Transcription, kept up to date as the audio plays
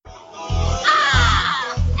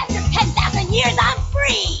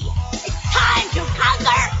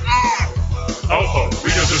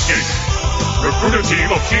Gang. Recruit a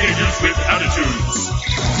team of teenagers with attitudes.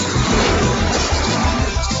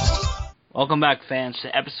 Welcome back, fans,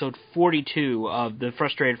 to episode 42 of the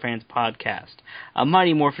Frustrated Fans podcast, A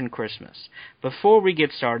Mighty Morphin Christmas. Before we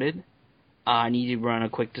get started, I need to run a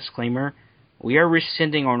quick disclaimer. We are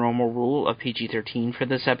rescinding our normal rule of PG-13 for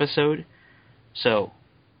this episode, so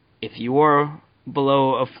if you are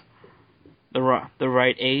below the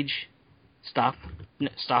right age, stop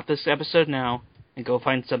this episode now and go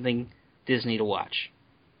find something Disney to watch.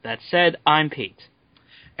 That said, I'm Pete.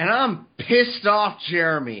 And I'm pissed off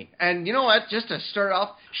Jeremy. And you know what? Just to start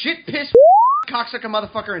off, shit, piss, cocksucker,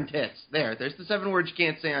 motherfucker, and tits. There's the 7 words you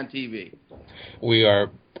can't say on TV. We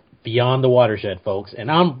are beyond the watershed, folks.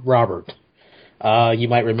 And I'm Robert. You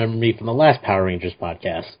might remember me from the last Power Rangers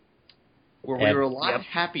podcast. Where we were a lot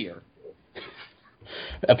happier.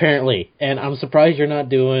 Apparently. And I'm surprised you're not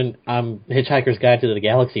doing Hitchhiker's Guide to the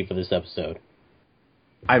Galaxy for this episode.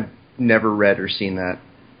 I've never read or seen that.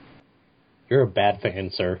 You're a bad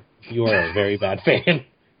fan, sir. You are a very bad fan.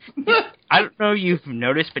 I don't know if you've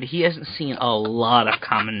noticed, but he hasn't seen a lot of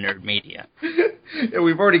common nerd media. Yeah,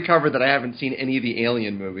 we've already covered that I haven't seen any of the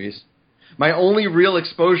Alien movies. My only real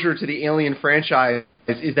exposure to the Alien franchise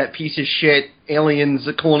is that piece of shit Aliens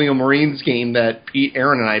Colonial Marines game that Pete,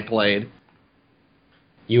 Aaron, and I played.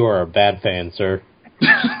 You are a bad fan, sir.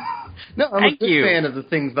 No, I'm a good fan of the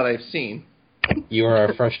things that I've seen. You are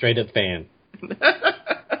a frustrated fan.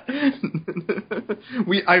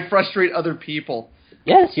 I frustrate other people.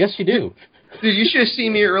 Yes, you do. Dude, you should have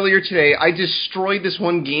seen me earlier today. I destroyed this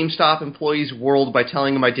one GameStop employee's world by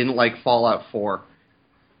telling him I didn't like Fallout 4.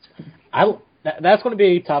 That's going to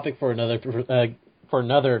be a topic for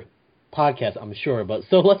another podcast, I'm sure. But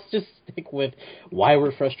so let's just stick with why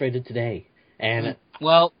we're frustrated today. And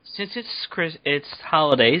well, since it's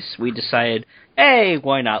holidays, we decided, hey,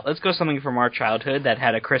 why not? Let's go something from our childhood that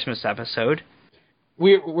had a Christmas episode.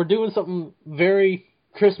 We're doing something very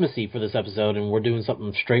Christmassy for this episode, and we're doing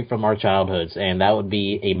something straight from our childhoods, and that would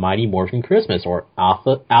be A Mighty Morphin Christmas, or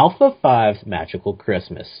Alpha 5's Magical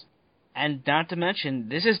Christmas. And not to mention,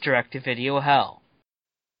 this is direct-to-video hell.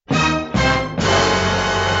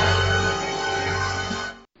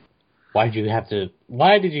 Why did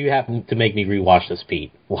you have to make me rewatch this,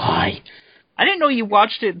 Pete? Why? I didn't know you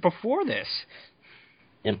watched it before this.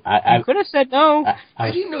 I could have said no.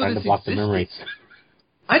 I didn't know this existed. The memories.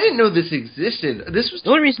 I didn't know this existed. The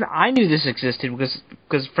only reason I knew this existed was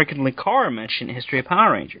because freaking Likara mentioned History of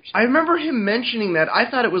Power Rangers. I remember him mentioning that.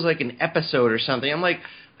 I thought it was like an episode or something. I'm like,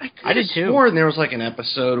 I did too. Swore there was like an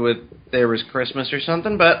episode with there was Christmas or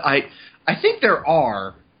something, but I think there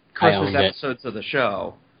are Christmas episodes of the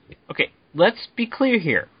show. Okay, let's be clear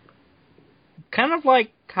here. Kind of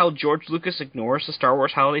like how George Lucas ignores the Star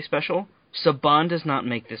Wars Holiday Special, Saban does not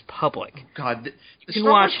make this public. Oh, God, the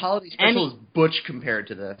Star Wars Holiday Special is butch compared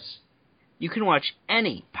to this. You can watch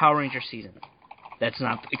any Power Ranger season that's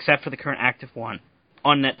not, except for the current active one,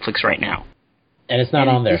 on Netflix right now. And it's not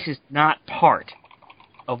on there. This is not part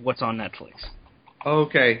of what's on Netflix.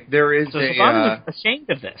 Okay, there is Saban is ashamed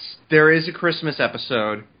of this. There is a Christmas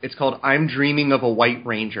episode. It's called I'm Dreaming of a White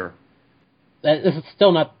Ranger. It's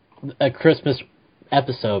still not a Christmas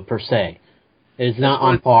episode per se. It is not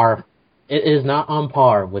on par. It is not on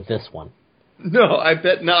par with this one. No, I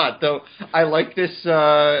bet not, though I like this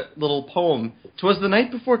little poem. 'Twas the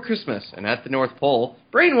night before Christmas, and at the North Pole,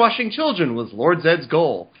 brainwashing children was Lord Zed's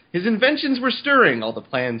goal. His inventions were stirring, all the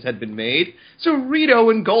plans had been made, so Rito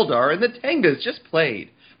and Goldar and the Tengas just played.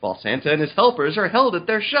 While Santa and his helpers are held at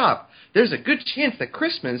their shop, there's a good chance that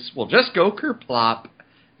Christmas will just go kerplop.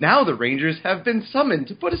 Now the Rangers have been summoned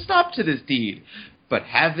to put a stop to this deed, but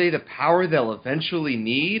have they the power they'll eventually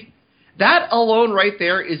need? That alone right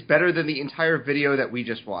there is better than the entire video that we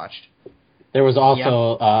just watched. There was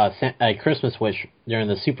also a Christmas Wish during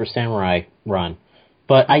the Super Samurai run,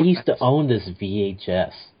 but I used to own this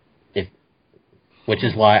VHS, which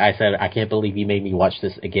is why I said I can't believe you made me watch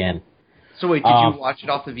this again. So wait, did you watch it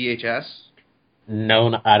off the VHS?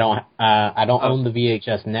 No, I don't. I don't own the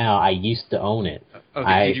VHS now. I used to own it.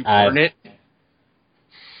 Okay, did you burn it?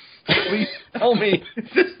 Please tell me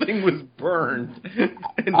this thing was burned.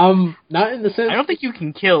 Not in the sense. I don't think you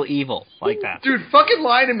can kill evil like that. Dude, fucking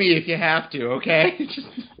lie to me if you have to, okay?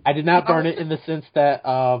 I did not burn it in the sense that,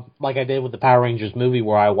 like I did with the Power Rangers movie,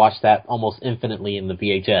 where I watched that almost infinitely in the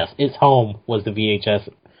VHS. Its home was the VHS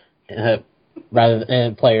rather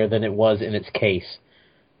than player than it was in its case.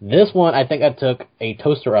 This one, I think I took a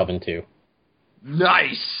toaster oven to.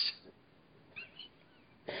 Nice.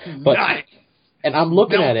 But, nice. And I'm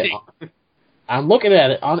looking at it. I'm looking at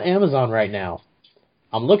it on Amazon right now.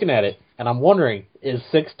 I'm looking at it, and I'm wondering, is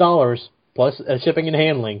 $6 plus shipping and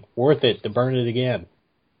handling, worth it to burn it again.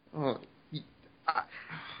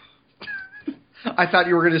 I thought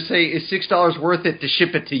you were going to say, is $6 worth it to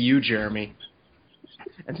ship it to you, Jeremy?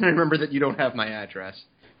 And then I remember that you don't have my address.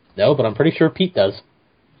 No, but I'm pretty sure Pete does.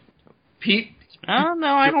 Pete? Oh,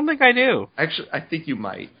 no, I don't think I do. Actually, I think you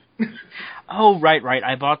might. Oh, right.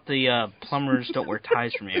 I bought the Plumbers Don't Wear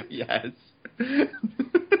Ties from you. Yes.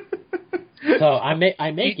 So I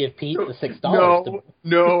may give Pete the $6.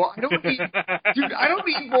 No, I don't need, dude, I don't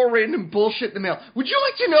need more random bullshit in the mail. Would you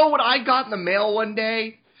like to know what I got in the mail one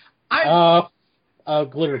day? A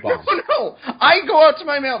glitter bomb. No, I go out to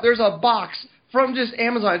my mail. There's a box from just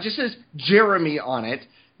Amazon. It just says Jeremy on it.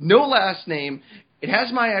 No last name. It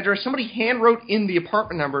has my address. Somebody hand wrote in the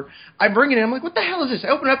apartment number. I bring it in. I'm like, what the hell is this? I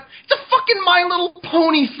open it up. It's a fucking My Little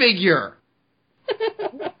Pony figure.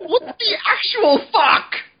 What the actual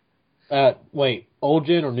fuck? Wait, old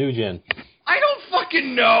gen or new gen? I don't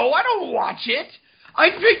fucking know. I don't watch it.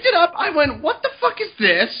 I picked it up. I went, what the fuck is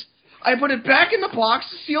this? I put it back in the box,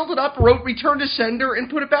 sealed it up, wrote return to sender, and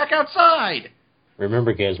put it back outside.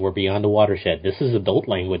 Remember, guys, we're beyond the watershed. This is adult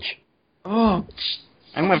language. Oh,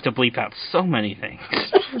 I'm going to have to bleep out so many things.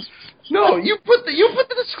 no, you put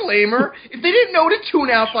the disclaimer. If they didn't know to tune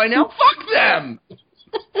out by now, fuck them.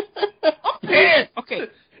 I'm pissed. Okay.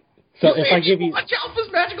 So if I give you... Watch Alpha's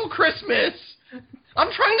Magical Christmas.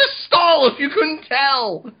 I'm trying to stall if you couldn't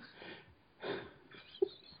tell.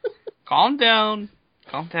 Calm down.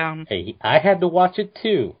 Calm down. Hey, I had to watch it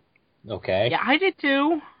too. Okay? Yeah, I did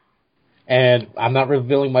too. And I'm not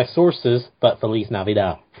revealing my sources, but Feliz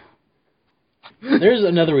Navidad. There's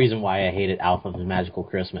another reason why I hated Alpha's Magical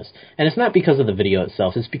Christmas. And it's not because of the video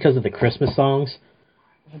itself, it's because of the Christmas songs.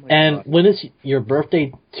 And God. When it's your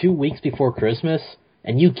birthday 2 weeks before Christmas,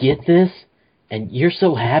 and you get this, and you're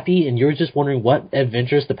so happy, and you're just wondering what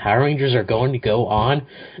adventures the Power Rangers are going to go on,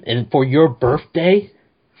 and for your birthday,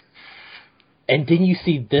 and then you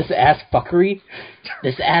see this ass fuckery,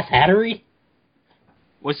 this ass hattery.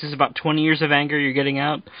 What's this, about 20 years of anger you're getting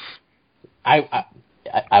out?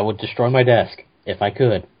 I would destroy my desk if I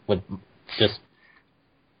could, with just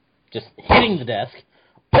hitting the desk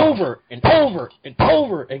over and over and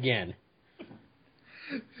over again.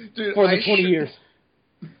 Dude, for the 20 years.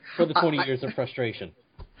 For the 20 years of frustration.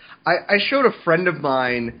 I showed a friend of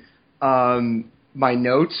mine my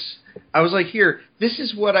notes. I was like, here, this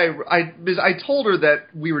is what because I told her that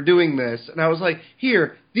we were doing this, and I was like,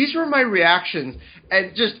 here, these were my reactions,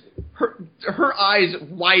 and just her eyes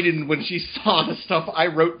widened when she saw the stuff I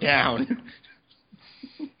wrote down.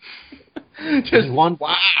 Just,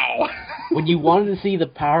 wow. When you wanted to see the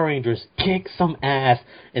Power Rangers kick some ass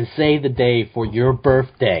and save the day for your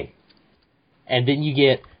birthday, and then you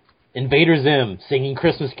get Invader Zim singing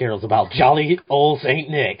Christmas carols about jolly old Saint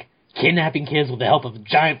Nick kidnapping kids with the help of a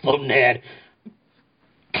giant floating head.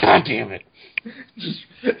 God damn it.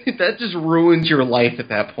 That just ruins your life at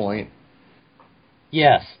that point.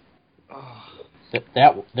 Yes.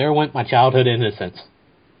 There went my childhood innocence.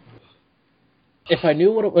 If I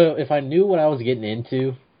knew what I was getting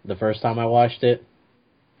into the first time I watched it,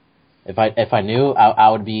 if I knew, I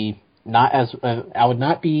would be not as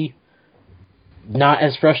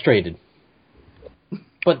frustrated.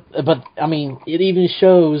 But I mean, it even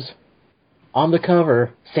shows on the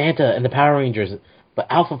cover Santa and the Power Rangers, but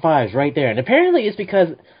Alpha 5's right there, and apparently it's because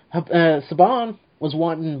Saban was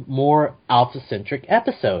wanting more Alpha-centric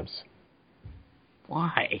episodes.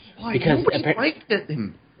 Why? Because nobody liked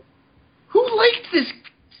him. Who liked this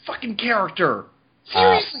fucking character?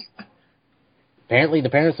 Seriously. Apparently the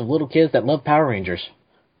parents of little kids that love Power Rangers.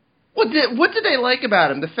 What did they like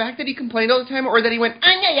about him? The fact that he complained all the time, or that he went,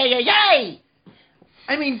 ay.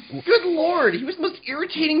 I mean, good lord, he was the most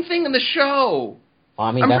irritating thing in the show. Well,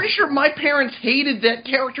 I mean, I'm pretty sure my parents hated that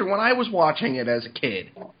character when I was watching it as a kid.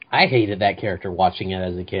 I hated that character watching it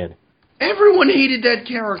as a kid. Everyone hated that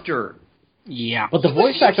character. Yeah. But the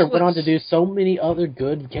voice actor went on to do so many other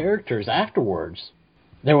good characters afterwards.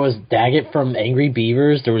 There was Daggett from Angry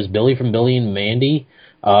Beavers. There was Billy from Billy and Mandy.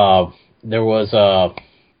 There was,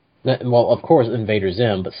 well, of course, Invader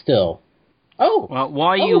Zim, but still. Oh! Well,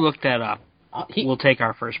 while you look that up, we'll take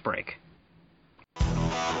our first break.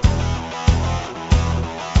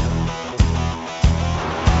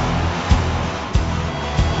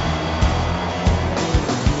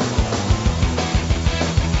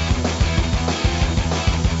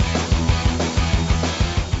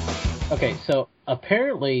 Okay, so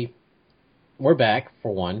apparently we're back,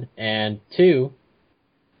 for one, and two,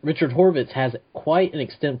 Richard Horvitz has quite an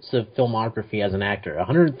extensive filmography as an actor,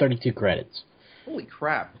 132 credits. Holy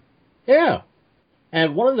crap. Yeah.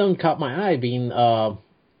 And one of them caught my eye being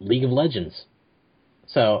League of Legends.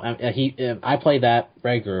 So I play that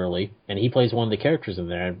regularly, and he plays one of the characters in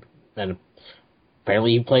there, and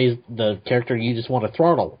apparently he plays the character you just want to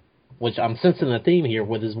throttle, which I'm sensing a theme here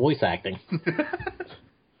with his voice acting.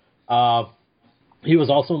 He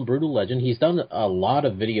was also in Brutal Legend. He's done a lot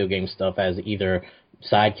of video game stuff as either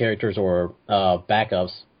side characters or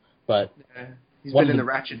backups. But he's been in the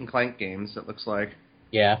Ratchet and Clank games, it looks like.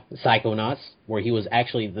 Yeah, Psychonauts, where he was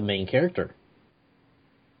actually the main character.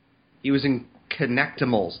 He was in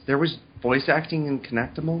Connectimals. There was voice acting in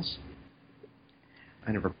Connectimals?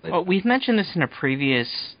 I never played. Well, we've mentioned this in a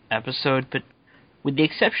previous episode, but with the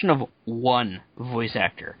exception of one voice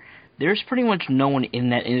actor, there's pretty much no one in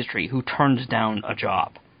that industry who turns down a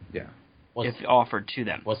job. Yeah. If offered to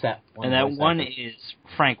them. What's that? And that one is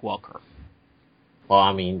Frank Welker. Well,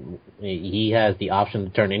 I mean, he has the option to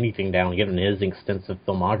turn anything down given his extensive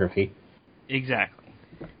filmography. Exactly.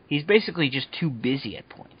 He's basically just too busy at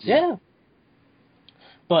points. Yeah.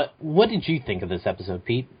 But what did you think of this episode,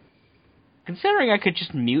 Pete? Considering I could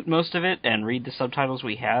just mute most of it and read the subtitles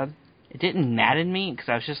we had, it didn't madden me because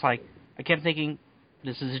I was just like, I kept thinking,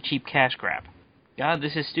 this is a cheap cash grab. God,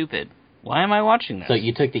 this is stupid. Why am I watching this? So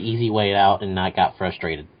you took the easy way out and not got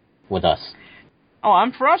frustrated with us. Oh,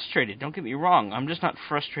 I'm frustrated. Don't get me wrong. I'm just not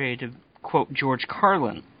frustrated to quote George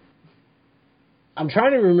Carlin. I'm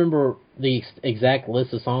trying to remember the exact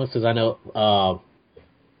list of songs because I know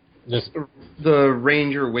just the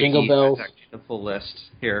Ranger Wiki. Jingle Bells. That's actually the full list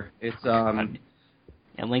here. It's And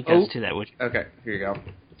link us to that, would you? Okay, here you go.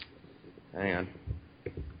 Hang on.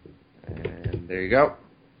 And there you go.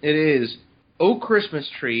 It is "Oh Christmas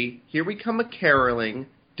Tree," "Here We Come A-Caroling,"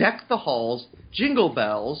 "Deck the Halls," "Jingle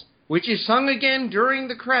Bells," which is sung again during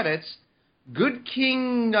the credits, "Good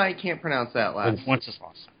King," I can't pronounce that last.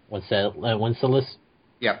 Wenceslas. Wenceslas?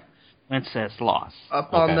 Yep. Wenceslas.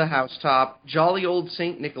 "Up on the Housetop," "Jolly Old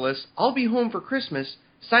St. Nicholas," "I'll Be Home for Christmas,"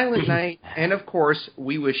 "Silent Night," and of course,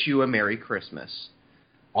 "We Wish You a Merry Christmas."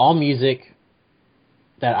 All music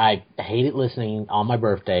that I hated listening on my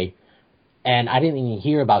birthday, and I didn't even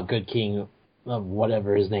hear about Good King,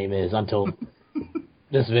 whatever his name is, until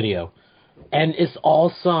this video. And it's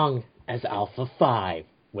all sung as Alpha 5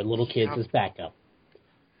 with little kids as backup.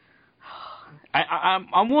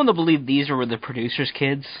 I'm willing to believe these were the producers'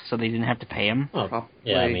 kids, so they didn't have to pay them. Oh, Probably.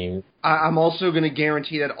 yeah, I mean... I'm also going to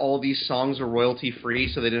guarantee that all these songs are royalty-free,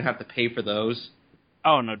 so they didn't have to pay for those.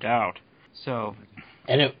 Oh, no doubt. So...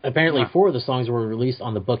 And apparently 4 of the songs were released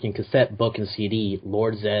on the book and cassette, book and CD,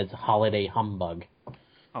 Lord Zed's Holiday Humbug.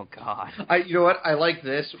 Oh, God. You know what? I like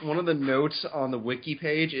this. One of the notes on the wiki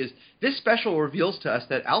page is, "This special reveals to us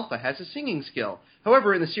that Alpha has a singing skill.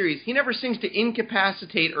 However, in the series, he never sings to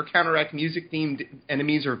incapacitate or counteract music-themed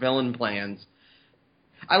enemies or villain plans."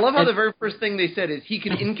 I love how the very first thing they said is he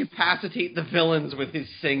can incapacitate the villains with his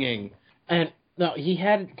singing. And no, he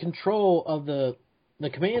had control of the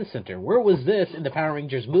command center. Where was this in the Power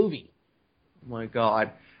Rangers movie? Oh my God.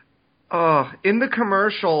 In the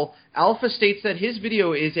commercial, Alpha states that his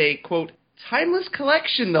video is a, quote, "timeless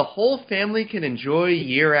collection the whole family can enjoy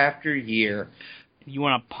year after year." You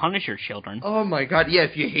want to punish your children. Oh my God, yeah,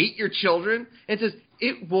 if you hate your children, it says,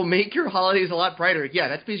 "it will make your holidays a lot brighter." Yeah,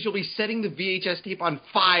 that's because you'll be setting the VHS tape on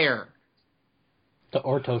fire.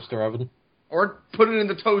 Or toaster oven. Or put it in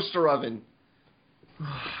the toaster oven.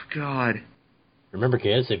 Oh, God. Remember,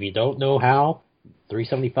 kids, if you don't know how,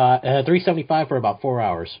 $3.75 for about 4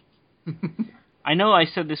 hours. I know I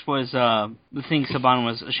said this was the thing Saban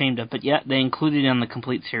was ashamed of, but yet they included it on the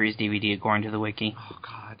complete series DVD according to the wiki. Oh,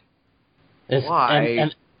 God. Why?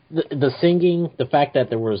 And the singing, the fact that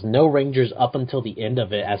there was no Rangers up until the end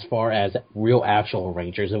of it as far as real actual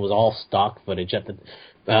Rangers. It was all stock footage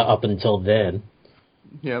up until then.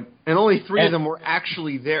 Yep. And only 3 of them were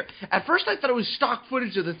actually there. At first I thought it was stock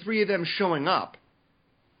footage of the 3 of them showing up.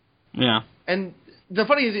 Yeah. And the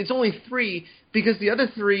funny is, it's only 3 because the other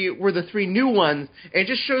 3 were the 3 new ones, and it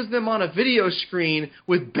just shows them on a video screen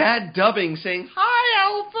with bad dubbing saying, "Hi,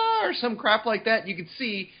 Alpha," or some crap like that. You could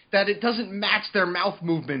see that it doesn't match their mouth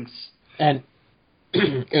movements. And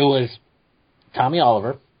it was Tommy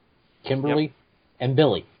Oliver, Kimberly, and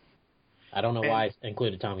Billy. I don't know why I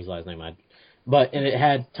included Tommy's last name. And it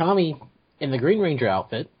had Tommy in the Green Ranger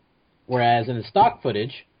outfit, whereas in the stock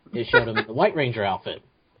footage, it showed him in the White Ranger outfit.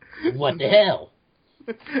 What the hell?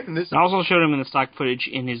 And this It also showed him in the stock footage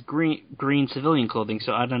in his green civilian clothing,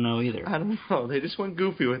 so I don't know either. I don't know. They just went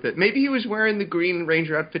goofy with it. Maybe he was wearing the Green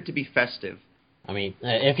Ranger outfit to be festive. I mean,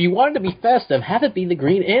 if you wanted to be festive, have it be the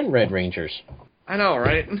Green and Red Rangers. I know,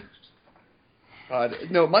 right? God,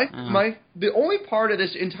 no, the only part of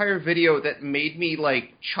this entire video that made me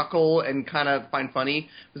like chuckle and kind of find funny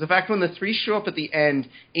was the fact when the three show up at the end,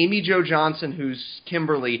 Amy Jo Johnson, who's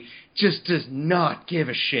Kimberly, just does not give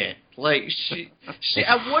a shit. Like she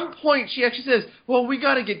at one point she actually says, "Well, we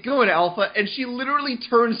got to get going, Alpha," and she literally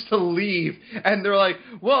turns to leave, and they're like,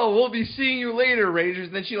 "Well, we'll be seeing you later, Rangers."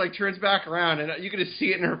 And then she like turns back around, and you can just see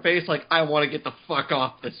it in her face, like, "I want to get the fuck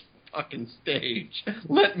off this fucking stage.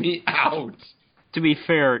 Let me out." To be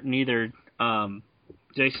fair, neither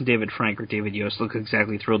Jason David Frank or David Yost look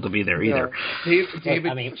exactly thrilled to be there either. No.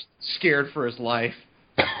 David was scared for his life.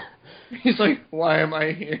 He's like, "Why am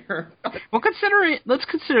I here?" Well, let's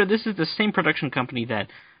consider this is the same production company that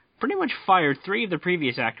pretty much fired 3 of the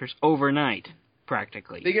previous actors overnight,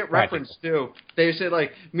 practically. They get referenced, too. They say,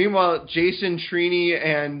 like, meanwhile, Jason, Trini,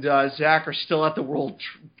 and Zach are still at the World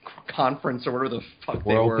Conference, or whatever the fuck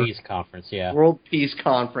they were. World Peace Conference, yeah. World Peace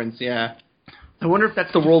Conference, yeah. I wonder if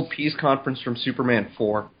that's the World Peace Conference from Superman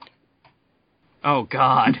 4. Oh,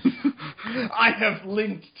 God. I have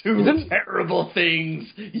linked two terrible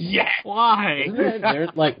things. Yes. Why? They're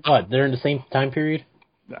like, what? They're in the same time period?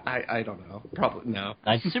 I don't know. Probably no.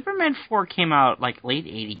 Superman 4 came out like late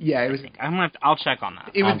 80s. Yeah, it was. I'll check on that.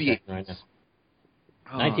 It would be right now.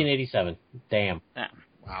 1987. Damn.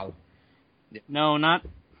 Wow. No, not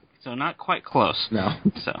quite close. No.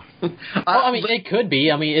 So. Well, I mean, it could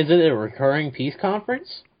be. I mean, is it a recurring peace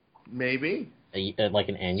conference? Maybe. Like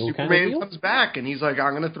an annual Superman kind of deal? comes back and he's like,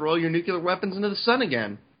 "I'm going to throw your nuclear weapons into the sun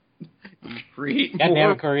again." Create God more.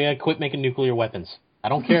 damn it, Korea, quit making nuclear weapons. I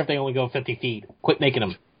don't care if they only go 50 feet. Quit making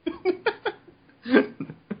them.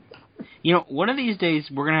 You know, one of these days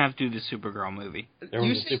we're going to have to do the Supergirl movie.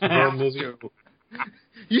 You say have to.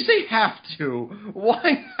 You say have to.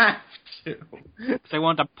 Why have to? Because I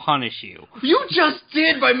want to punish you. You just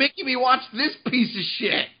did by making me watch this piece of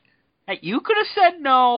shit. Hey, you could have said no.